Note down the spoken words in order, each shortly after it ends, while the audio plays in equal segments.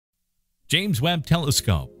James Webb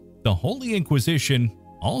Telescope. The Holy Inquisition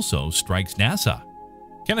also strikes NASA.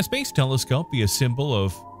 Can a space telescope be a symbol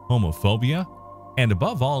of homophobia? And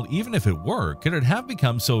above all, even if it were, could it have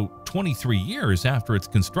become so 23 years after its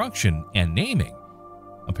construction and naming?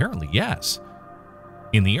 Apparently, yes.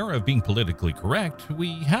 In the era of being politically correct,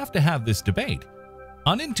 we have to have this debate.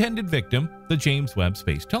 Unintended victim, the James Webb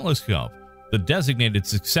Space Telescope, the designated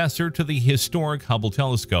successor to the historic Hubble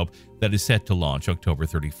Telescope that is set to launch October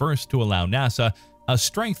 31st to allow NASA a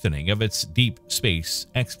strengthening of its deep space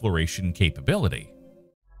exploration capability.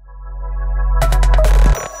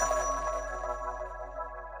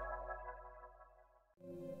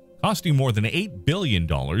 Costing more than $8 billion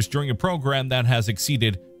during a program that has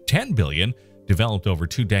exceeded $10 billion, developed over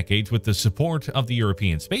 2 decades with the support of the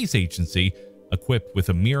European Space Agency, equipped with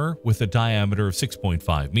a mirror with a diameter of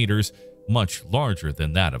 6.5 meters, much larger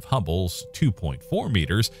than that of Hubble's 2.4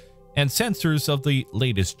 meters, and sensors of the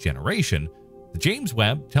latest generation, the James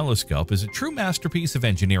Webb Telescope is a true masterpiece of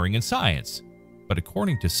engineering and science. But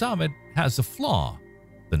according to some, it has a flaw: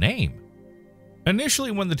 the name.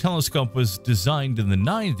 Initially, when the telescope was designed in the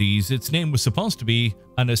 90s, its name was supposed to be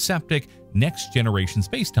an aseptic next-generation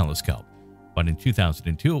space telescope. But in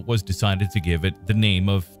 2002, it was decided to give it the name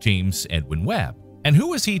of James Edwin Webb. And who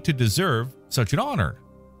was he to deserve such an honor?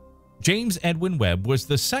 James Edwin Webb was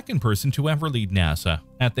the second person to ever lead NASA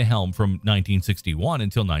at the helm from 1961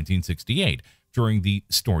 until 1968, during the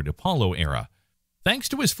storied Apollo era. Thanks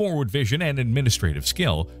to his forward vision and administrative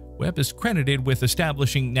skill, Webb is credited with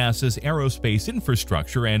establishing NASA's aerospace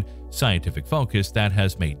infrastructure and scientific focus that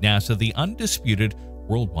has made NASA the undisputed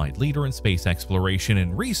worldwide leader in space exploration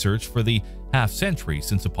and research for the half-century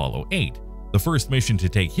since Apollo 8, the first mission to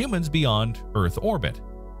take humans beyond Earth orbit.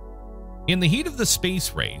 In the heat of the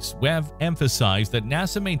space race, Webb emphasized that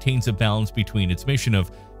NASA maintains a balance between its mission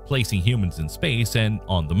of placing humans in space and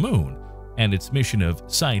on the moon, and its mission of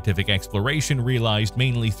scientific exploration realized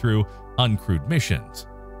mainly through uncrewed missions.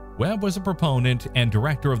 Webb was a proponent and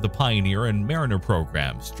director of the Pioneer and Mariner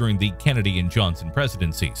programs during the Kennedy and Johnson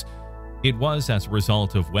presidencies. It was as a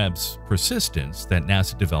result of Webb's persistence that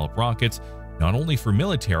NASA developed rockets not only for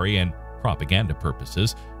military and propaganda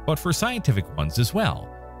purposes, but for scientific ones as well,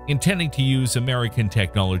 intending to use American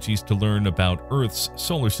technologies to learn about Earth's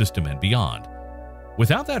solar system and beyond.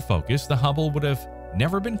 Without that focus, the Hubble would have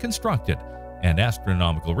never been constructed, and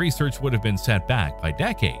astronomical research would have been set back by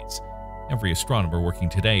decades. Every astronomer working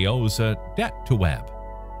today owes a debt to Webb.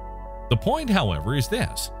 The point, however, is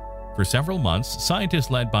this. For several months, scientists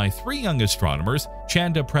led by 3 young astronomers,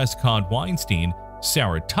 Chanda Prescott-Weinstein,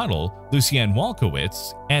 Sarah Tuttle, Lucienne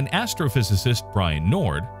Walkowitz, and astrophysicist Brian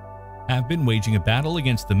Nord, have been waging a battle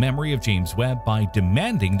against the memory of James Webb by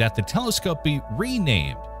demanding that the telescope be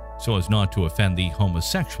renamed so as not to offend the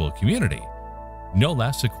homosexual community. No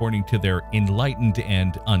less, according to their enlightened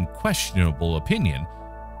and unquestionable opinion,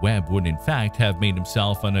 Webb would in fact have made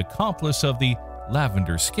himself an accomplice of the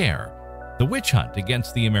Lavender Scare, the witch hunt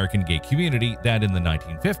against the American gay community that in the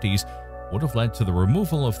 1950s would have led to the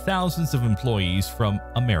removal of thousands of employees from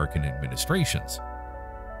American administrations.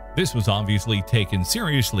 This was obviously taken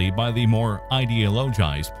seriously by the more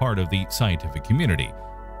ideologized part of the scientific community,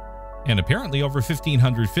 and apparently over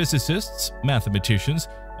 1,500 physicists, mathematicians,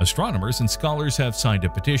 astronomers, and scholars have signed a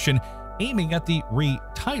petition aiming at the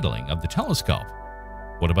retitling of the telescope.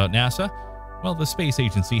 What about NASA? Well, the space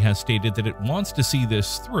agency has stated that it wants to see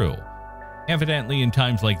this through. Evidently, in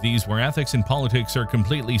times like these where ethics and politics are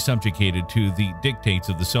completely subjugated to the dictates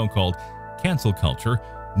of the so-called cancel culture,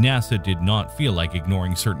 NASA did not feel like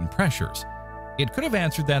ignoring certain pressures. It could have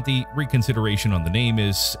answered that the reconsideration on the name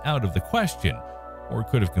is out of the question, or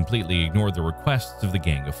could have completely ignored the requests of the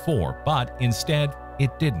Gang of Four, but instead,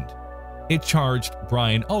 it didn't. It charged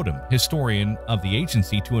Brian Odom, historian of the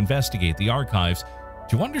agency, to investigate the archives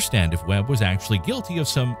to understand if Webb was actually guilty of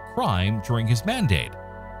some crime during his mandate.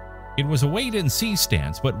 It was a wait-and-see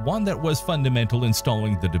stance, but one that was fundamental in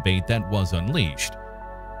stalling the debate that was unleashed.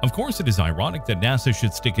 Of course, it is ironic that NASA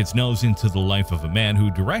should stick its nose into the life of a man who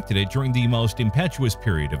directed it during the most impetuous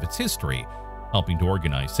period of its history, helping to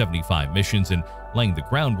organize 75 missions and laying the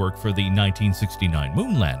groundwork for the 1969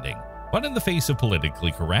 moon landing. But in the face of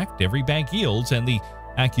politically correct, every bank yields, and the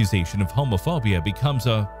accusation of homophobia becomes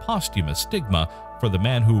a posthumous stigma for the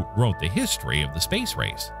man who wrote the history of the space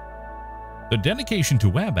race. The dedication to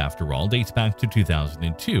Webb, after all, dates back to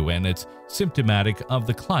 2002, and it's symptomatic of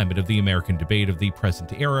the climate of the American debate of the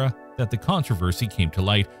present era that the controversy came to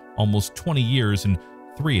light almost 20 years and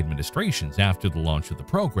 3 administrations after the launch of the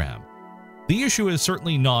program. The issue is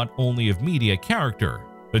certainly not only of media character.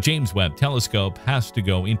 The James Webb Telescope has to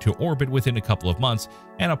go into orbit within a couple of months,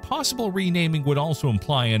 and a possible renaming would also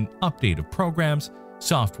imply an update of programs,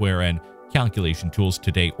 software, and calculation tools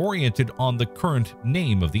today oriented on the current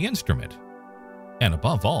name of the instrument. And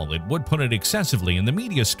above all, it would put it excessively in the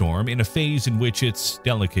media storm in a phase in which its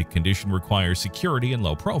delicate condition requires security and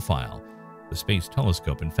low profile. The Space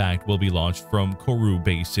Telescope, in fact, will be launched from Kourou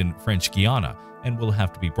Base in French Guiana and will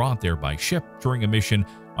have to be brought there by ship during a mission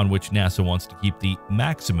on which NASA wants to keep the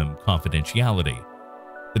maximum confidentiality.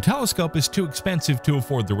 The telescope is too expensive to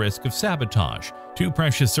afford the risk of sabotage, too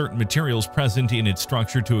precious certain materials present in its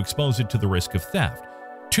structure to expose it to the risk of theft,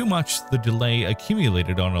 too much the delay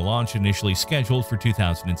accumulated on a launch initially scheduled for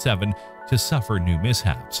 2007 to suffer new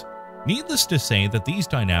mishaps. Needless to say that these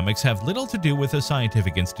dynamics have little to do with a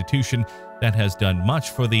scientific institution that has done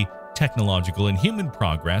much for the technological and human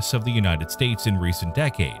progress of the United States in recent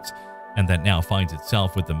decades, and that now finds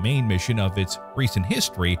itself with the main mission of its recent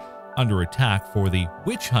history under attack for the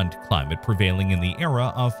witch hunt climate prevailing in the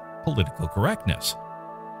era of political correctness.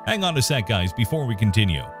 Hang on a sec, guys, before we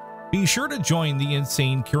continue. Be sure to join the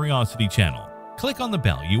Insane Curiosity channel. Click on the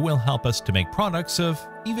bell. You will help us to make products of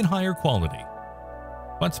even higher quality.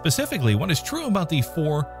 But specifically, what is true about the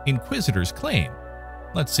 4 Inquisitors claim?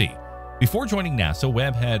 Let's see. Before joining NASA,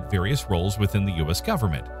 Webb had various roles within the US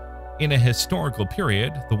government. In a historical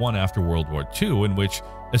period, the one after World War II, in which,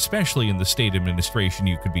 especially in the state administration,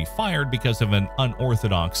 you could be fired because of an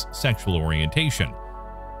unorthodox sexual orientation.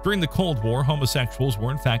 During the Cold War, homosexuals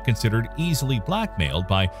were in fact considered easily blackmailed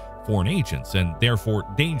by foreign agents and therefore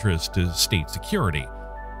dangerous to state security.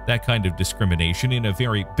 That kind of discrimination in a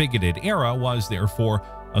very bigoted era was therefore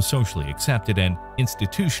a socially accepted and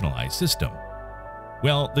institutionalized system.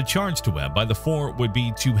 Well, the charge to Webb by the 4 would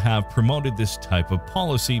be to have promoted this type of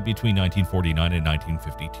policy between 1949 and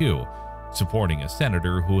 1952, supporting a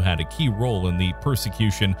senator who had a key role in the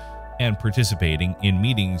persecution and participating in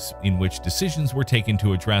meetings in which decisions were taken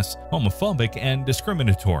to address homophobic and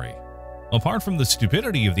discriminatory. Apart from the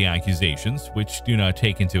stupidity of the accusations, which do not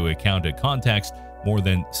take into account a context more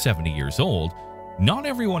than 70 years old, not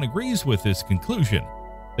everyone agrees with this conclusion.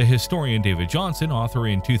 The historian David Johnson, author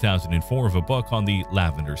in 2004 of a book on the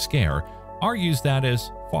Lavender Scare, argues that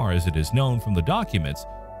as far as it is known from the documents,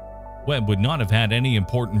 Webb would not have had any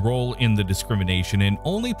important role in the discrimination and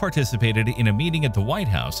only participated in a meeting at the White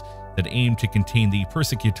House that aimed to contain the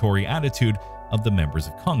persecutory attitude of the members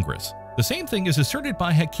of Congress. The same thing is asserted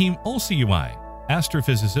by Hakeem Olsiuai,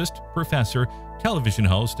 astrophysicist, professor, television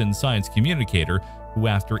host, and science communicator, who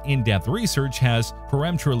after in-depth research has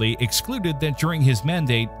peremptorily excluded that during his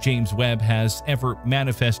mandate, James Webb has ever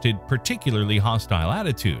manifested particularly hostile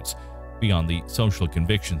attitudes, beyond the social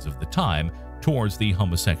convictions of the time, towards the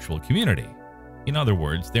homosexual community. In other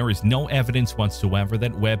words, there is no evidence whatsoever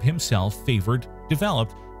that Webb himself favored,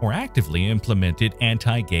 developed, or actively implemented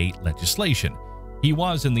anti-gay legislation. He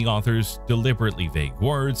was, in the author's deliberately vague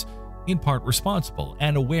words, in part responsible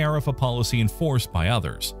and aware of a policy enforced by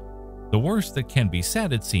others. The worst that can be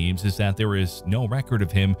said, it seems, is that there is no record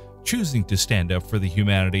of him choosing to stand up for the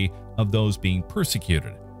humanity of those being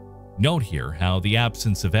persecuted. Note here how the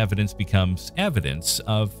absence of evidence becomes evidence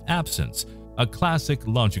of absence, a classic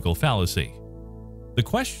logical fallacy. The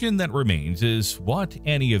question that remains is what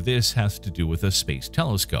any of this has to do with a space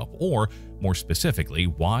telescope, or more specifically,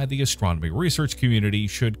 why the astronomy research community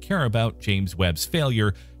should care about James Webb's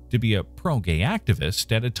failure to be a pro-gay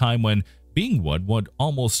activist at a time when being one would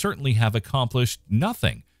almost certainly have accomplished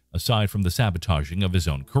nothing aside from the sabotaging of his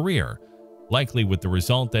own career, likely with the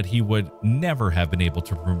result that he would never have been able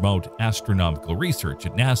to promote astronomical research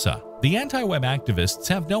at NASA. The anti-Webb activists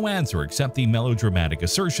have no answer except the melodramatic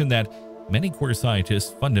assertion that many queer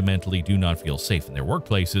scientists fundamentally do not feel safe in their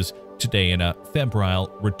workplaces today in a febrile,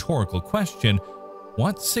 rhetorical question: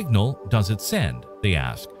 what signal does it send, they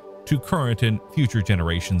ask, to current and future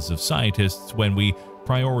generations of scientists when we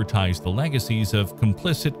prioritize the legacies of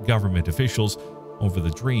complicit government officials over the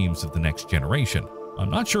dreams of the next generation? I'm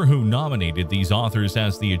not sure who nominated these authors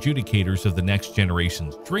as the adjudicators of the next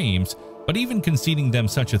generation's dreams, but even conceding them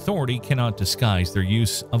such authority cannot disguise their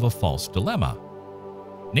use of a false dilemma.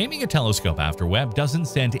 Naming a telescope after Webb doesn't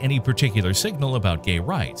send any particular signal about gay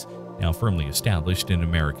rights, now firmly established in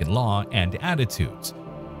American law and attitudes.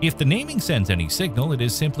 If the naming sends any signal, it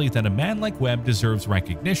is simply that a man like Webb deserves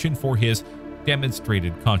recognition for his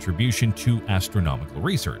demonstrated contribution to astronomical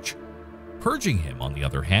research. Purging him, on the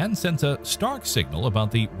other hand, sends a stark signal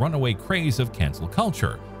about the runaway craze of cancel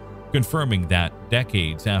culture, confirming that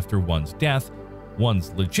decades after one's death,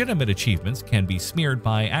 one's legitimate achievements can be smeared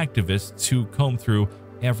by activists who comb through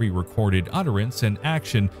every recorded utterance and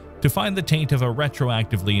action to find the taint of a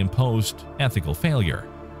retroactively imposed ethical failure.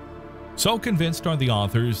 So convinced are the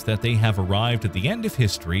authors that they have arrived at the end of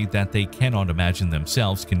history that they cannot imagine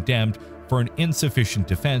themselves condemned for an insufficient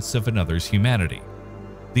defense of another's humanity.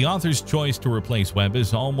 The author's choice to replace Webb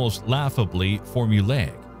is almost laughably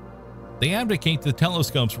formulaic. They advocate the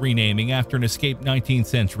telescope's renaming after an escaped 19th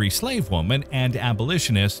century slave woman and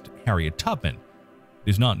abolitionist Harriet Tubman. It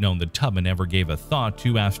is not known that Tubman ever gave a thought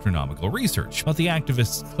to astronomical research, but the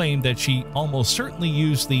activists claim that she almost certainly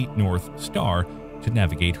used the North Star to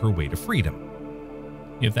navigate her way to freedom.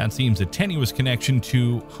 If that seems a tenuous connection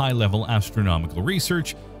to high-level astronomical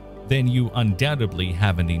research, then you undoubtedly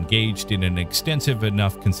haven't engaged in an extensive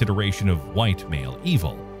enough consideration of white male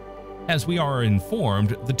evil. As we are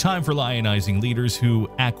informed, the time for lionizing leaders who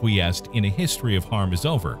acquiesced in a history of harm is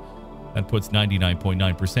over. That puts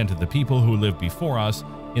 99.9% of the people who lived before us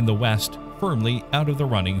in the West firmly out of the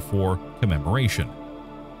running for commemoration.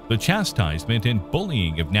 The chastisement and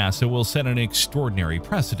bullying of NASA will set an extraordinary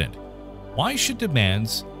precedent. Why should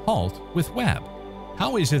demands halt with Webb?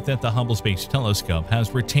 How is it that the Hubble Space Telescope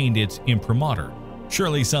has retained its imprimatur?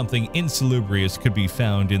 Surely something insalubrious could be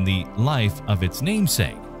found in the life of its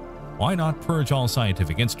namesake. Why not purge all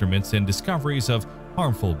scientific instruments and discoveries of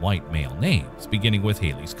harmful white male names, beginning with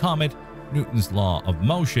Halley's Comet, Newton's Law of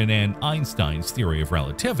Motion, and Einstein's Theory of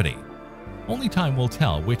Relativity? Only time will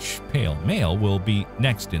tell which pale male will be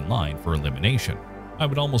next in line for elimination. I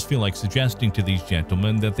would almost feel like suggesting to these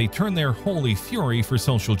gentlemen that they turn their holy fury for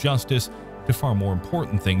social justice to far more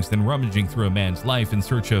important things than rummaging through a man's life in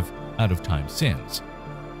search of out-of-time sins.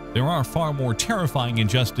 There are far more terrifying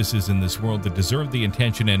injustices in this world that deserve the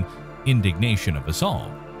attention and indignation of us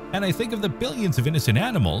all. And I think of the billions of innocent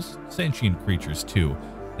animals, sentient creatures too,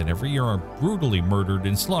 that every year are brutally murdered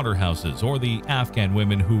in slaughterhouses, or the Afghan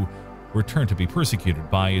women who return to be persecuted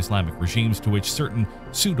by Islamic regimes to which certain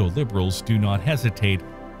pseudo-liberals do not hesitate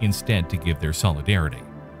instead to give their solidarity.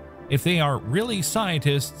 If they are really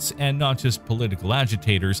scientists and not just political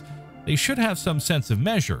agitators, they should have some sense of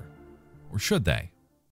measure. Or should they?